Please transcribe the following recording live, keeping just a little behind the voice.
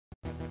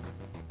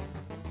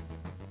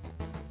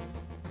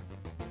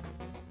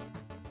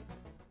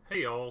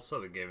Hey y'all,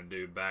 Southern Gaming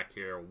Dude back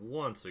here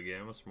once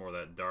again with some more of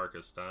that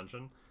Darkest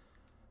Dungeon.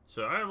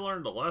 So I have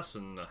learned a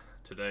lesson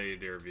today,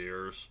 dear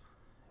viewers.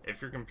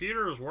 If your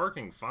computer is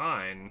working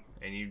fine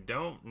and you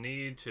don't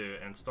need to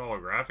install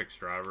graphics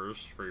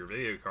drivers for your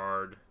video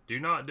card, do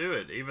not do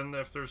it, even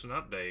if there's an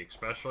update,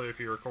 especially if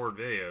you record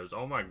videos.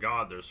 Oh my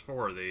god, there's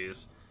 4 of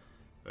these.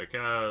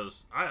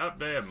 Because I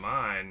updated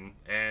mine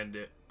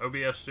and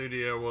OBS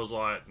Studio was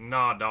like,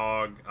 nah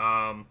dog,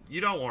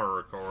 you don't want to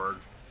record.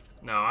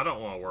 No, I don't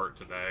want to work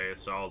today.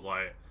 So I was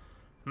like,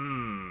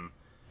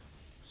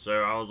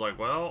 So I was like,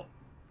 well,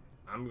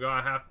 I'm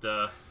going to have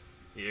to,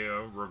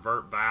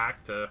 revert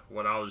back to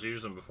what I was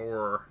using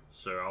before.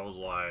 So I was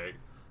like,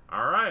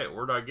 alright,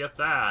 where'd I get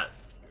that?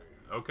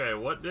 Okay,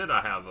 what did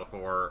I have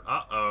before?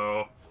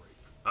 Uh-oh.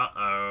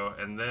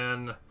 And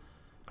then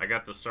I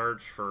got to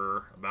search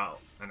for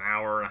about an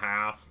hour and a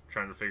half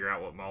trying to figure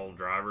out what my old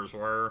drivers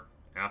were.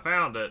 And I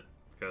found it,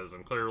 because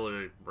I'm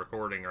clearly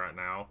recording right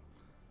now.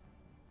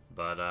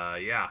 But,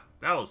 yeah,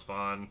 that was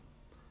fun.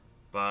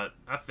 But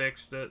I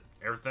fixed it.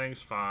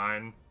 Everything's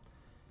fine.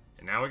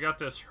 And now we got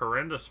this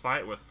horrendous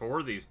fight with 4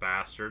 of these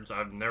bastards.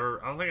 I don't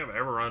think I've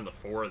ever run into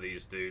 4 of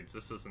these dudes.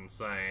 This is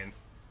insane.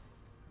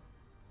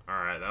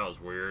 Alright, that was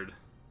weird.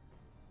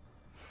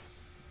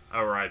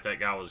 Oh, right, that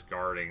guy was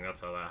guarding.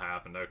 That's how that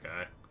happened.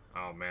 Okay.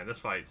 Oh, man, this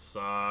fight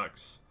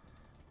sucks.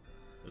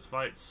 This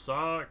fight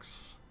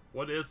sucks.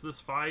 What is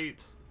this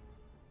fight?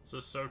 This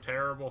is so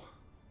terrible.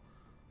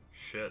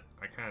 Shit,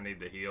 I kind of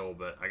need to heal,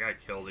 but I gotta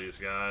kill these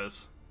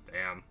guys.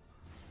 Damn.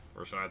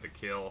 We're just gonna have to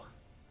kill.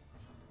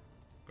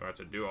 Gonna have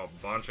to do a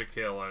bunch of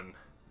killing.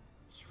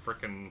 These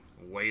freaking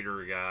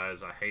waiter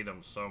guys, I hate them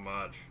so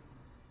much.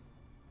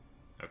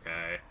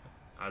 Okay,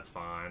 that's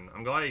fine.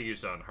 I'm glad you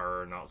used it on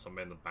her, not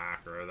somebody in the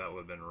back row. That would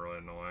have been really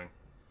annoying.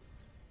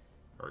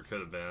 Or it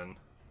could have been.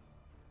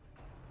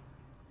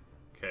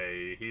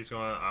 Okay, he's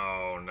going.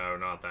 Oh no,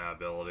 not that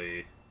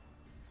ability.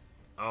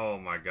 Oh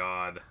my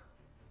god.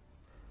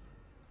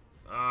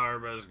 Oh,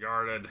 everybody's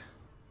guarded.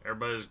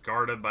 Everybody's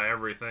guarded by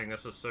everything.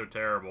 This is so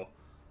terrible.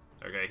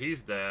 Okay,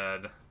 he's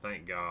dead.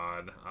 Thank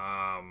God.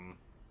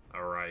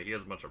 Alright, he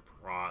has a bunch of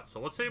prot.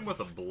 So let's hit him with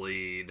a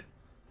bleed.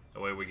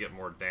 That way we get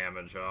more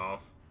damage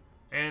off.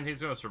 And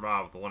he's going to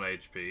survive with 1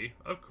 HP,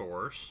 of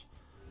course.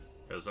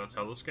 Because that's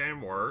how this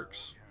game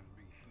works.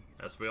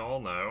 As we all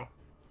know.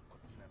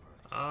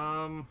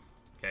 Can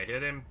I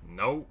hit him?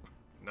 Nope.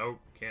 Nope,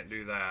 can't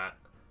do that.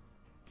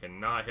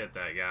 Cannot hit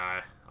that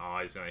guy. Oh,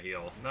 he's gonna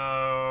heal.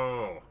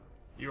 No!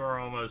 You are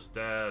almost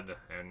dead,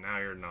 and now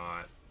you're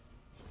not.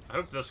 I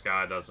hope this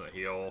guy doesn't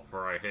heal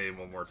before I hit him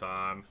one more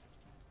time.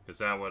 Because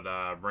that would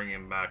bring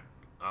him back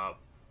up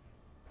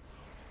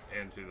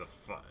into the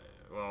fight.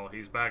 Well,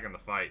 he's back in the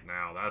fight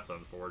now. That's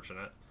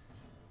unfortunate.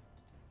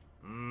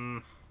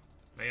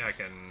 Maybe I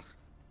can...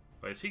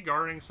 Wait, is he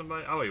guarding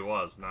somebody? Oh, he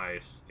was.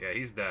 Nice. Yeah,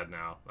 he's dead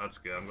now. That's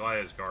good. I'm glad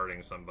he's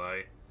guarding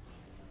somebody.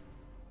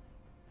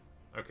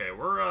 Okay,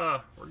 we're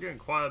getting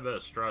quite a bit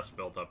of stress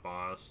built up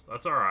on us.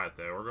 That's all right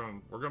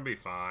though. We're gonna be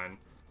fine.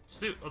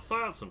 Let's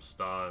throw out some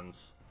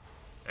stuns.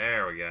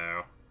 There we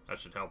go. That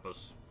should help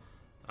us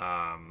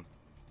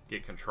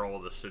get control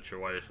of the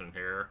situation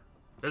here.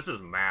 This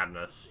is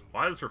madness.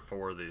 Why is there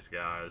 4 of these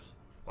guys?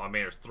 Well, I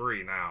mean there's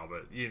 3 now,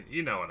 but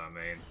you know what I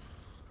mean.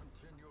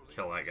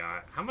 Kill that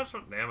guy. How much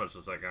damage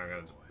is that guy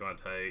gonna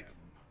take?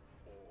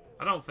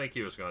 I don't think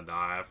he was gonna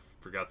die. I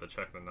forgot to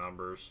check the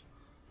numbers.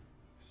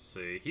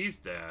 See, he's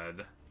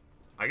dead.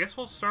 I guess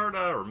we'll start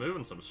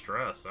removing some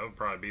stress. That would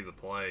probably be the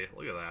play.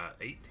 Look at that,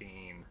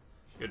 18.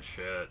 Good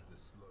shit.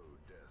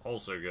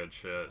 Also good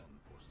shit.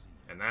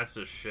 And that's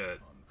just shit.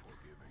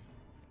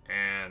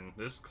 And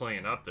this is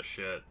cleaning up the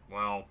shit.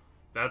 Well,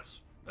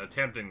 that's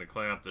attempting to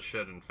clean up the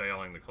shit and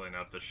failing to clean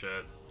up the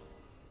shit.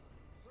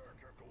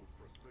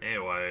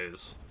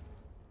 Anyways.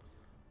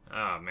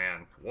 Oh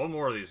man, one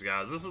more of these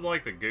guys. This is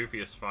like the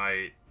goofiest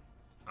fight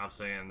I've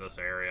seen in this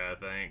area, I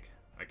think.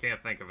 I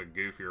can't think of a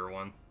goofier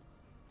one.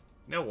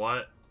 You know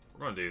what?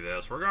 We're going to do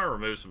this. We're going to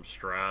remove some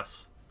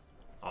stress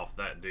off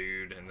that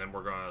dude, and then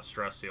we're going to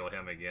stress heal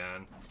him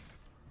again.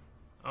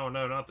 Oh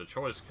no, not the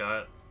choice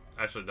cut.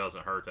 Actually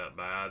doesn't hurt that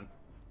bad.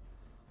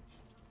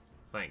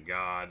 Thank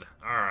God.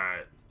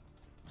 Alright.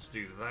 Let's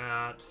do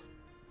that.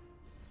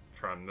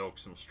 Try and milk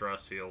some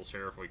stress heals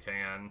here if we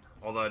can.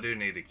 Although I do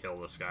need to kill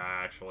this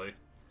guy, actually.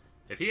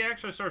 If he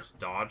actually starts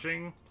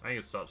dodging... I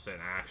need to stop saying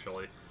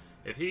actually.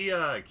 If he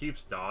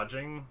keeps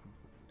dodging...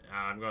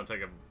 I'm going to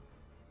take a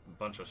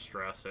bunch of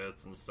stress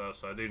hits and stuff,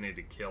 so I do need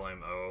to kill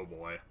him. Oh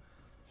boy.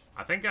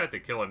 I think I have to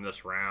kill him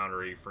this round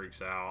or he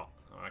freaks out.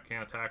 I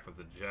can't attack with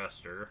the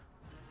Jester.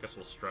 Guess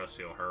we'll stress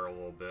heal her a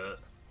little bit.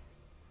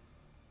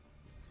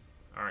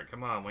 Alright,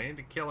 come on. We need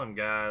to kill him,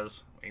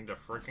 guys. We need to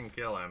freaking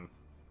kill him.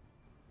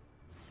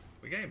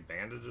 We got any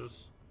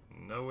bandages?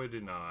 No, we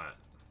do not.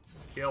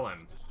 Kill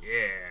him.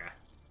 Yeah.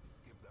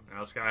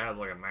 Now this guy has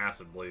like a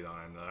massive bleed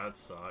on him, though. That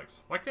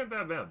sucks. Why can't that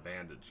have been a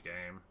bandage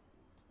game?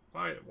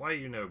 Why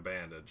you know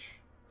bandage?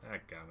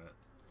 Heckgummit.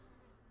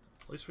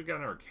 At least we got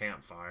our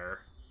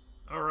campfire.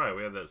 Alright,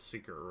 we have that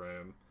secret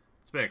room.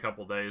 It's been a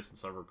couple days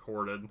since I've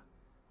recorded.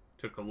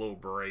 Took a little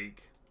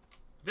break.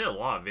 Did a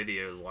lot of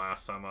videos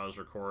last time I was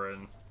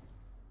recording.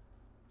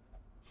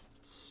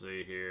 Let's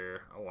see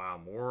here. Oh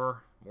wow,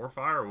 more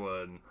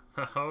firewood.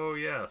 Oh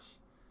yes.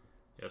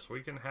 Yes,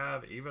 we can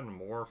have even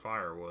more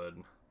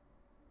firewood.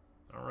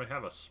 I don't really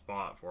have a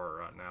spot for it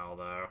right now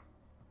though.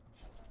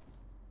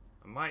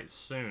 I might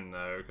soon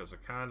though, because I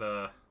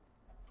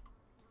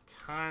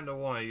kinda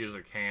want to use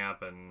a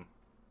camp and,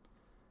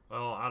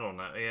 well, I don't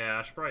know. Yeah,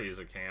 I should probably use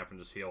a camp and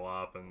just heal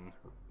up and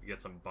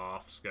get some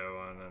buffs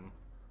going and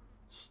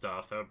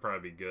stuff. That would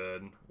probably be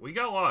good. We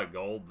got a lot of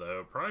gold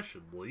though. Probably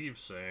should leave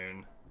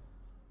soon.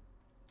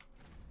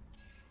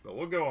 But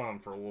we'll go on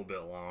for a little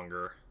bit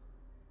longer.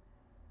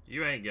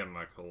 You ain't getting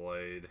my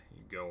Kool-Aid.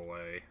 You go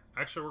away.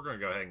 Actually, we're going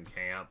to go ahead and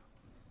camp.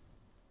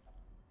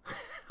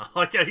 I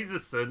like how he's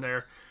just sitting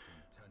there.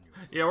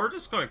 Yeah, we're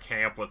just going to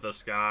camp with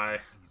this guy.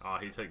 Oh,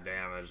 he took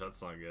damage.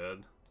 That's not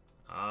good.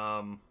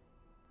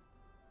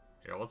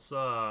 Here, let's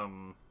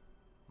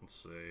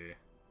see.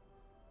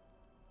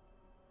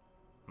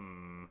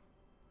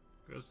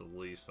 Who's the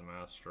least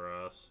amount of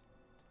stress?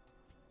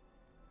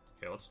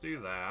 Okay, let's do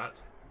that.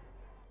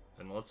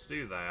 And let's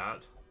do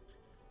that.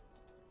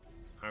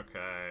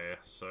 Okay,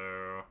 so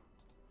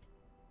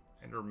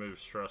I need to remove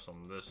stress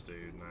on this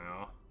dude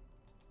now.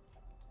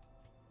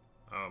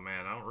 Oh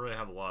man, I don't really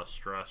have a lot of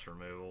stress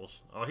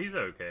removals. Oh, he's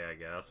okay, I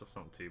guess. That's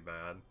not too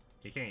bad.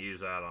 He can't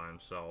use that on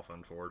himself,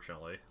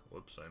 unfortunately.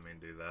 Whoops, I mean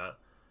do that.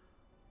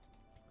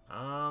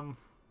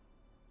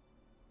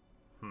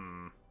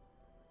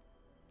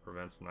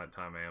 Prevents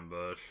nighttime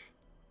ambush.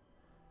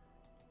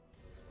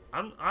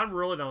 I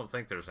really don't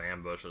think there's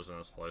ambushes in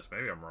this place.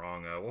 Maybe I'm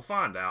wrong though. We'll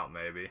find out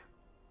maybe.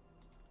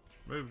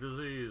 Remove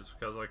disease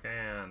because I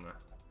can.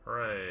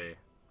 Hooray.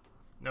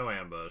 No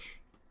ambush.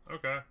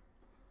 Okay.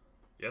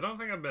 Yeah, I don't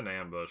think I've been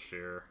ambushed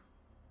here.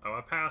 Oh,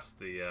 I passed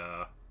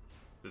the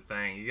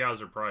thing. You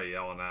guys are probably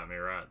yelling at me,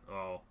 right?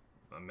 Oh,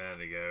 a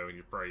minute ago.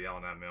 You're probably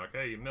yelling at me like,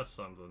 hey, you missed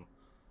something.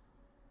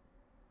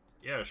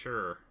 Yeah,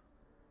 sure.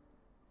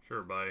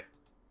 Sure, buddy.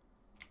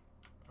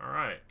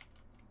 Alright.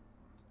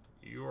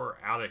 You are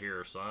out of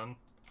here, son.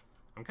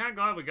 I'm kind of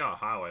glad we got a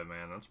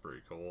highwayman. That's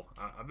pretty cool.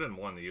 I've been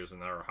wanting to use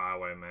another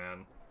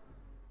highwayman.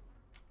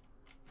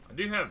 I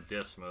do have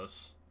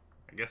Dismas.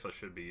 I guess I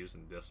should be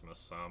using Dismas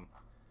some.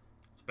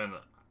 It's been,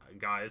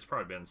 guy, it's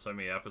probably been so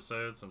many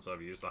episodes since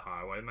I've used the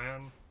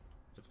highwayman.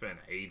 It's been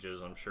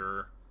ages, I'm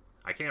sure.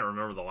 I can't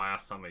remember the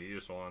last time I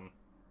used one.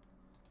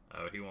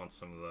 Oh, he wants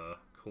some of the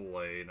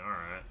Kool-Aid.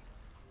 Alright.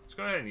 Let's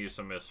go ahead and use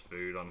some of his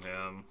food on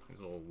him. He's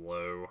a little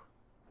low.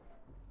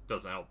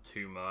 Doesn't help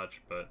too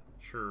much, but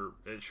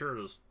it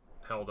sure as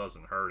hell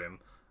doesn't hurt him.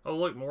 Oh,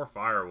 look, more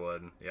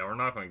firewood. Yeah, we're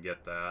not going to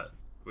get that.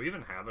 Do we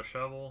even have a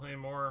shovel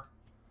anymore?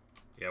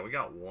 Yeah, we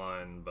got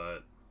one,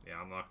 but yeah,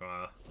 I'm not going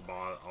to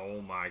bother.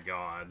 Oh my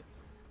god.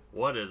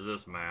 What is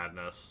this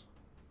madness?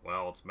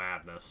 Well, it's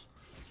madness.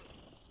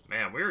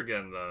 Man, we are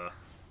getting the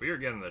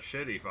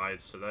shitty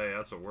fights today.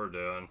 That's what we're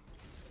doing.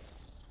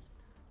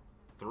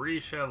 3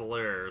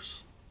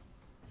 Chevaliers.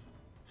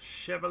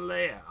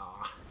 Chevalier.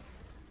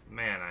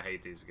 Man, I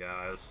hate these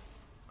guys.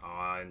 Oh,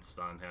 I didn't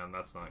stun him.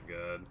 That's not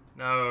good.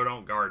 No,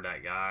 don't guard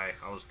that guy.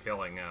 I was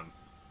killing him.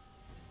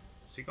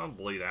 Is he gonna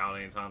bleed out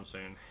anytime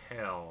soon?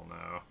 Hell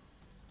no.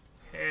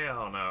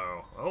 Hell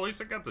no. Well, at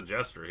least I got the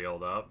Jester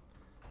healed up.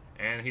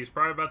 And he's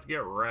probably about to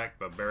get wrecked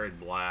by Buried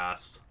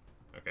Blast.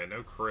 Okay,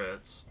 no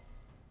crits.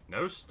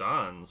 No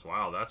stuns.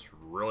 Wow, that's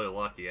really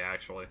lucky,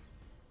 actually.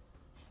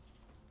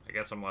 I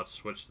guess I'm going to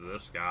switch to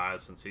this guy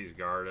since he's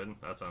guarded.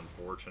 That's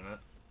unfortunate.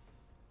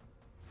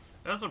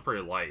 That's a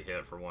pretty light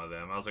hit for one of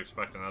them. I was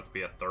expecting that to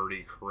be a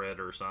 30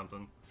 crit or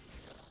something.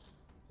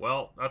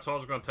 Well, that's what I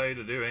was going to tell you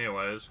to do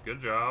anyways.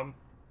 Good job.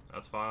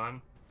 That's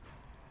fine.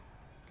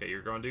 Okay,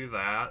 you're going to do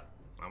that.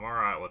 I'm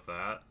alright with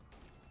that.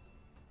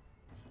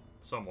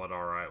 Somewhat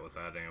alright with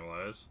that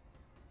anyways.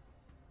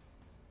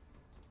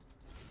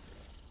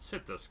 Let's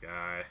hit this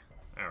guy.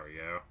 There we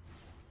go.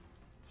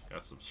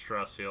 Got some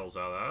stress heals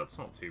out of that. That's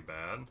not too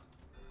bad.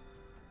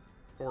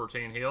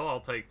 14 heal, I'll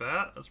take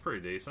that. That's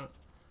pretty decent.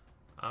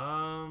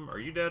 Are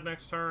you dead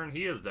next turn?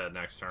 He is dead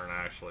next turn,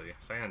 actually.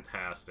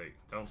 Fantastic.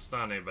 Don't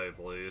stun anybody,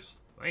 please.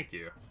 Thank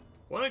you.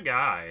 What a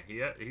guy.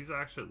 He's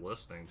actually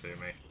listening to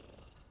me.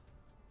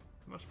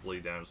 How much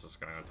bleed damage is this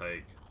guy gonna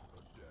take?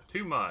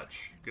 Too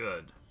much.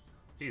 Good.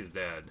 He's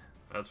dead.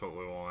 That's what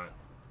we want.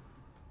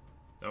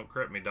 Don't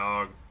crit me,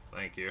 dog.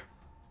 Thank you.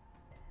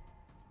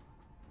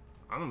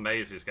 I'm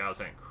amazed these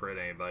guys ain't crit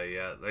anybody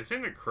yet. They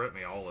seem to crit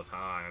me all the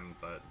time,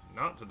 but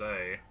not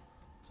today.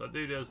 So that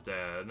dude is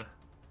dead.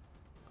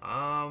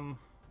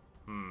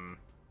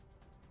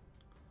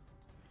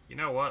 You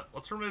know what?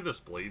 Let's remove this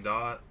bleed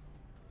dot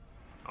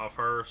off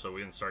her so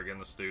we can start getting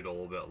this dude a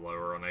little bit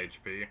lower on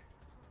HP.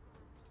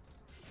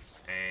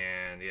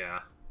 And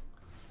yeah.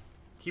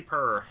 Keep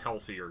her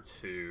healthier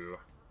too.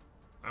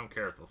 I don't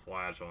care if the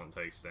flagellant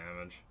takes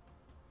damage.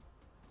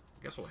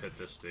 I guess we'll hit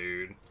this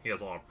dude. He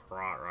has a lot of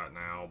prot right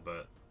now,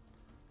 but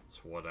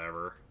it's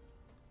whatever.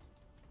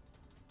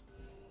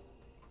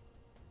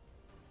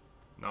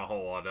 Not a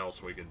whole lot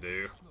else we could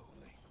do.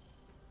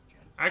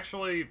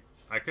 Actually,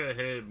 I could have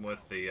hit him with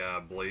the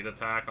bleed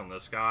attack on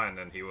this guy, and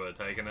then he would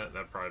have taken it.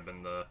 That'd probably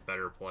been the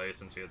better play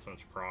since he had so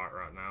much proc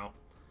right now.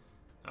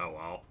 Oh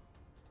well.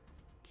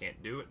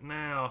 Can't do it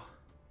now.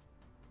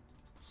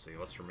 Let's see,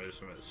 let's remove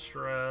some of his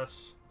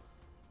stress.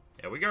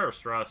 Yeah, we got our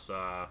stress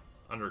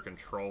under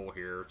control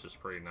here, which is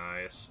pretty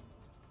nice.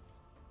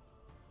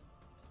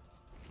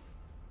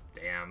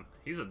 Damn,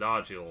 he's a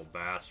dodgy little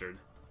bastard.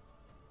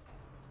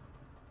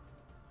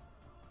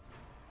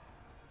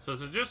 So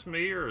is it just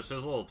me, or is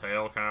his little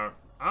tail kind of...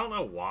 I don't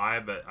know why,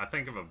 but I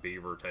think of a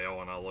beaver tail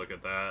when I look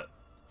at that.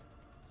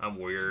 I'm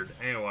weird.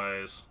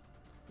 Anyways.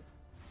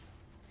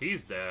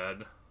 He's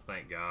dead,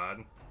 thank God.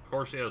 Of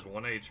course, he has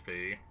 1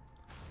 HP.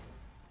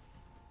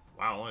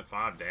 Wow, only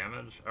 5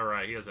 damage?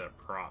 Alright, he has that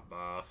prop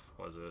buff.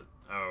 Was it?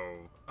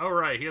 Oh,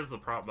 right, he has the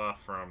prop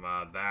buff from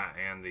that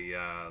and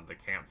the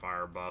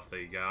campfire buff that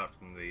he got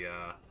from the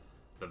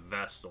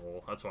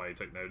Vestal. That's why he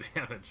took no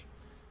damage.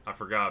 I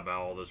forgot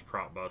about all those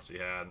prop buffs he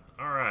had.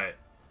 Alright.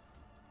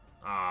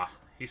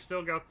 He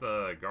still got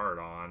the guard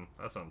on.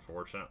 That's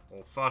unfortunate.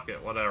 Well, fuck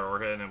it. Whatever.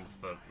 We're hitting him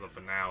with the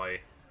finale.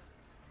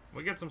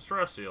 We get some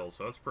stress heals,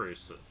 so that's pretty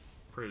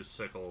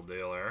sick little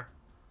deal there.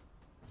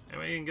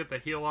 And we can get the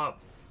heal up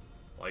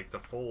like the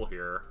full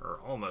here, or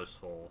almost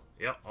full.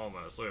 Yep,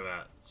 almost. Look at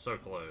that. So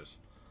close.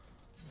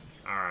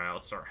 Alright,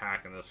 let's start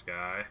hacking this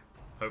guy.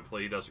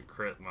 Hopefully he doesn't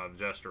crit my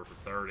Jester for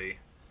 30.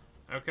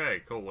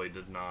 Okay, cool. He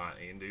did not.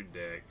 He can do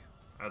dick.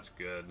 That's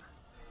good.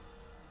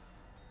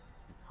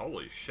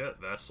 Holy shit,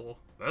 Vestal.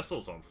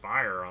 Vestal's on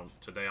fire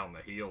today on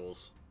the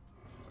heels.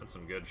 That's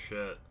some good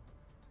shit.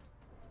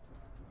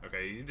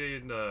 Okay, you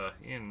need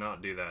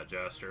not do that,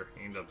 Jester.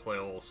 You need to play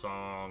a little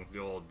song,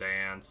 do a little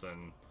dance,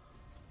 and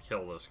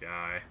kill this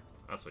guy.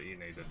 That's what you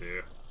need to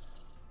do.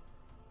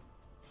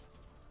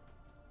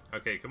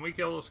 Okay, can we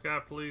kill this guy,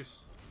 please?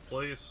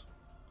 Please?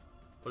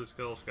 Please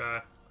kill this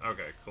guy?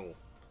 Okay, cool.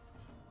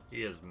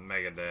 He is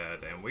mega dead,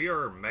 and we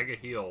are mega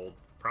healed.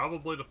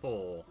 Probably to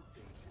full.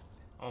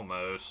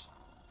 Almost.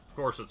 Of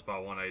course, it's by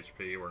 1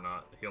 HP. We're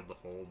not healed to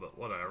full, but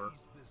whatever.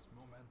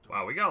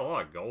 Wow, we got a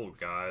lot of gold,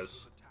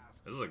 guys.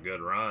 This is a good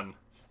run.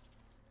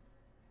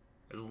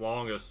 His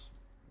longest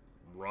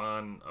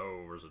run...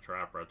 Oh, there's a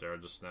trap right there. I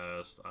just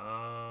noticed.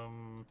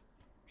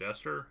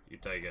 Jester, you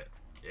take it.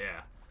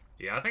 Yeah.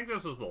 Yeah, I think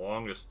this is the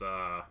longest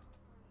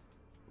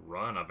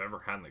run I've ever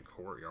had in the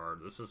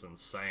courtyard. This is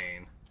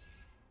insane.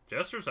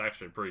 Jester's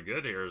actually pretty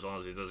good here as long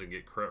as he doesn't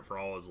get crit for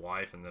all his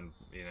life and then,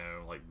 you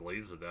know, like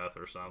bleeds to death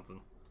or something.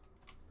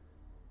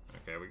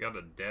 Okay, we got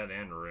a dead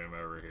end room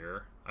over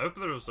here. I hope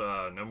there's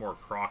no more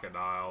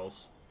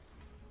crocodiles.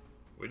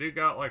 We do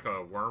got like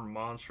a worm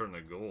monster and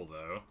a ghoul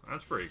though.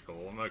 That's pretty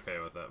cool. I'm okay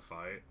with that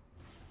fight.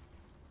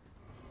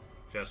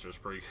 Jester's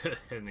pretty good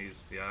in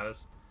these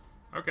guys.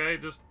 Okay,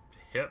 just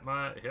hit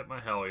my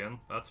Hellion.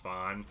 That's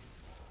fine.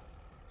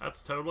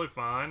 That's totally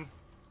fine.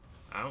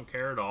 I don't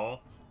care at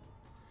all.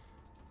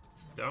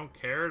 Don't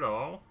care at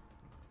all.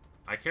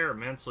 I care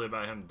immensely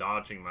about him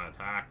dodging my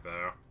attack,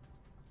 though.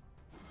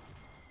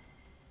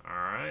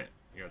 Alright.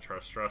 You're gonna try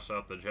to stress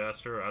out the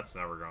Jester? That's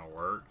never gonna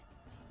work.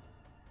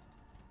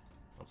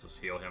 Let's just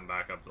heal him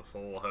back up to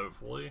full,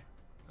 hopefully.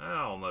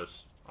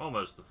 Almost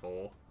to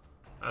full.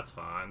 That's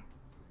fine.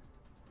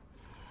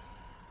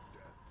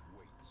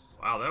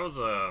 Wow, that was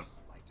a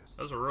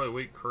really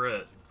weak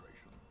crit.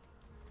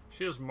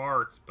 She is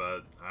marked,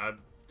 but I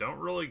don't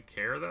really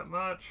care that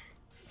much.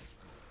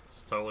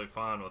 It's totally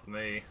fine with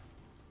me.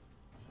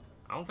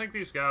 I don't think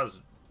these guys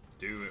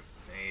do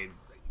any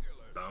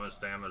bonus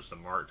damage to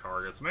marked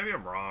targets. Maybe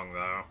I'm wrong,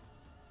 though.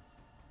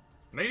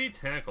 Maybe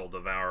Tentacle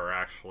Devourer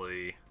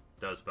actually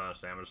does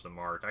bonus damage to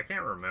marked. I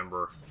can't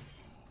remember.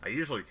 I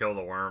usually kill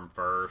the worm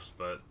first,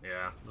 but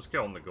yeah, just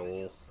killing the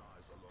ghoul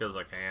because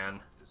I can.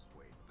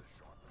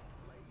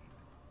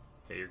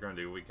 Okay, you're going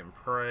to do Weaken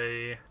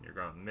Prey. You're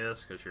going to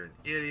miss because you're an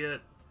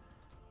idiot.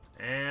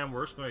 And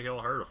we're just going to heal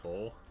her to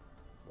full.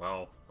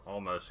 Well,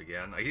 almost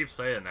again. I keep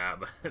saying that,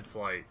 but it's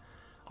like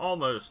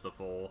almost to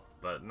full,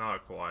 but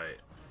not quite.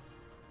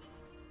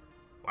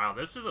 Wow,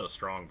 this is a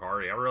strong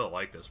party. I really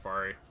like this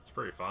party. It's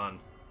pretty fun.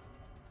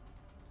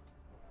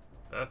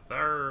 The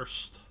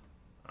thirst.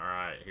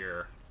 Alright,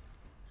 here.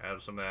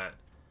 Have some of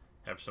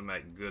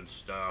that good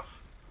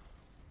stuff.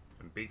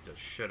 And beat the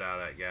shit out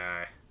of that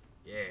guy.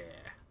 Yeah.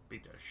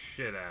 Beat the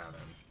shit out of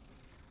him.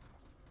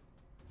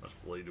 How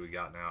much bleed do we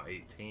got now?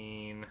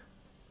 18.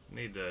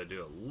 Need to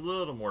do a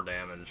little more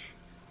damage.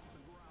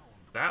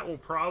 That will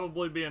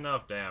probably be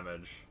enough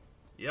damage.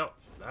 Yep,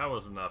 that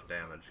was enough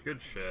damage.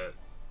 Good shit.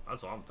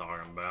 That's what I'm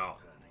talking about.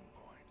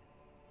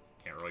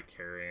 Can't really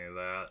carry any of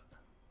that.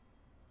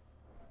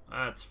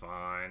 That's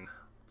fine.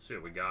 Let's see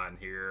what we got in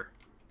here.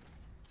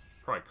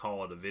 Probably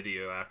call it a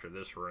video after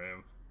this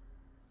room.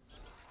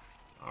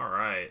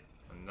 Alright.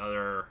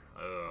 Another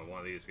one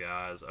of these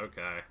guys.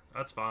 Okay,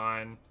 that's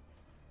fine.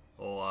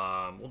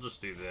 We'll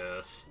just do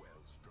this.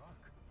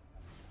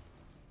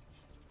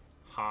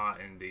 Hot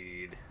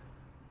indeed.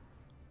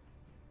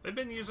 They've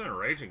been using a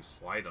Raging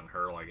Slight on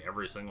her like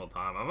every single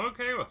time. I'm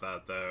okay with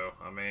that though.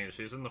 I mean,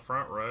 she's in the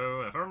front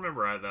row. If I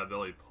remember right, that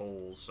ability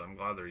pulls, so I'm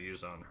glad they're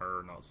using on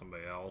her, not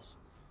somebody else.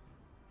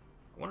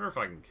 I wonder if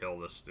I can kill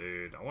this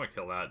dude. I want to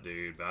kill that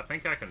dude, but I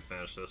think I can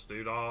finish this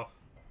dude off.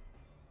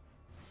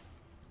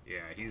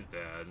 Yeah, he's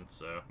dead,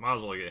 so might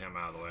as well get him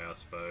out of the way, I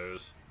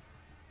suppose.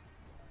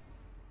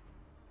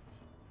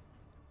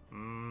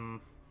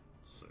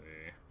 Let's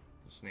see.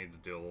 Just need to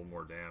do a little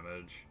more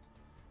damage.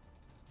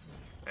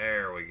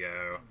 There we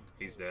go.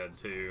 He's dead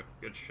too.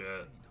 Good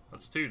shit.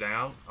 That's 2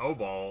 down. Oh,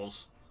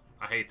 balls.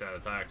 I hate that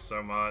attack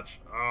so much.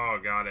 Oh,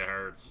 God, it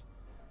hurts.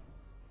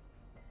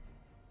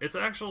 It's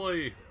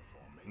actually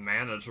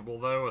manageable,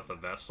 though, with the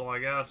Vestal, I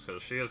guess,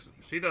 because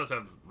she does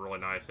have really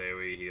nice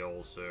AoE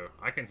heals, so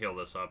I can heal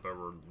this up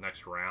over the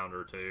next round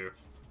or 2.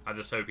 I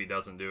just hope he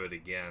doesn't do it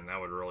again. That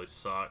would really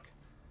suck.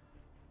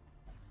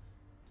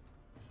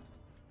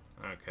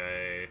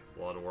 Okay,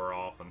 blood wore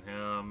off on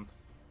him.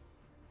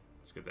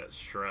 Let's get that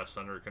stress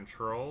under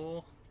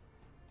control.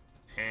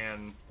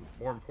 And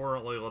more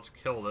importantly, let's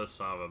kill this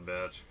son of a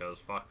bitch, because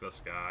fuck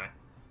this guy.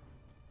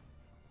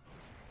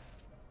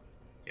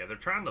 Yeah, they're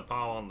trying to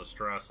pile on the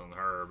stress on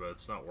her, but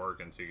it's not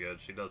working too good.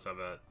 She does have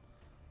that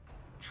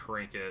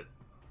trinket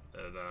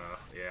that,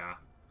 yeah,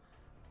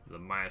 the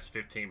minus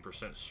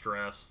 15%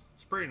 stress.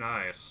 It's pretty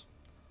nice.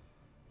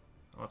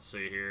 Let's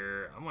see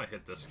here. I'm going to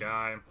hit this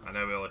guy. I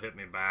know he'll hit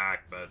me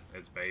back, but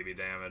it's baby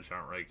damage. I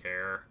don't really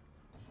care.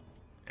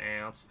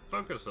 And let's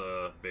focus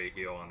a big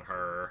heal on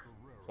her.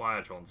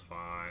 Flagellant's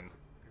fine.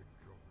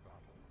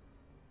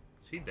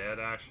 Is he dead,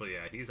 actually?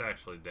 Yeah, he's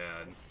actually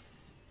dead.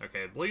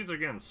 Okay, bleeds are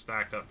getting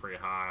stacked up pretty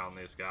high on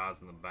these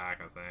guys in the back,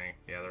 I think.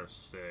 Yeah, there's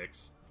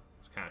 6.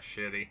 It's kind of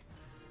shitty.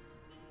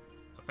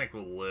 I think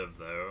we'll live,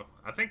 though.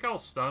 I think I'll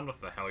stun with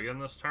the Hellion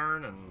this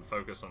turn and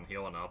focus on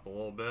healing up a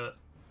little bit.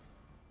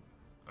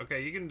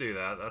 Okay, you can do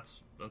that.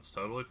 That's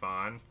totally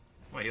fine.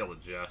 I'm gonna heal the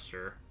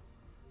Gesture.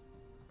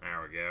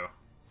 There we go.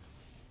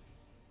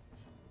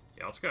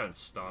 Yeah, let's go ahead and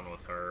stun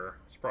with her.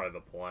 It's probably the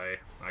play.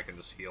 I can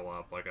just heal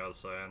up, like I was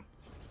saying.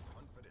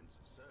 Confidence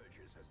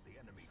surges as the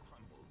enemy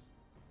crumbles.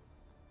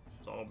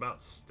 It's all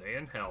about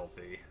staying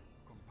healthy.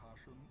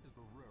 Compassion is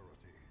a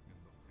rarity in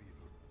the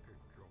fevered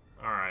pitch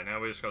of... Alright, now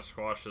we just gotta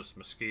squash this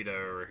mosquito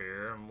over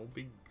here, and we'll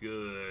be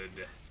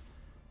good.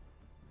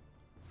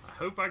 I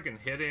hope I can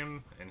hit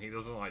him, and he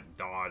doesn't, like,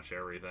 dodge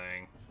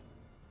everything.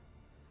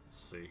 Let's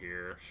see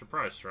here. Should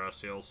probably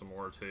stress heal some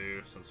more,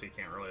 too, since he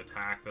can't really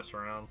attack this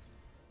round.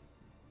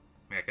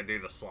 I mean, I could do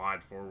the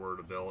slide forward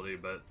ability,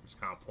 but it's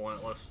kind of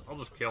pointless. I'll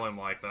just kill him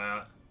like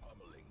that.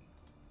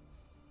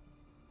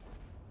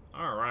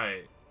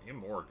 Alright. Get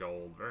more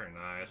gold. Very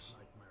nice.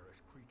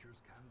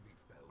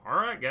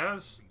 Alright,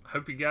 guys.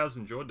 Hope you guys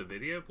enjoyed the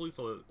video. Please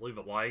leave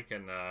a like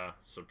and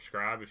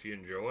subscribe if you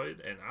enjoyed.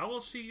 And I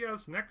will see you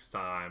guys next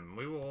time.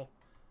 We will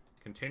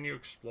continue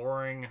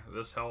exploring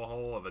this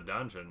hellhole of a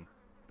dungeon.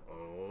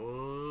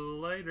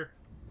 Later.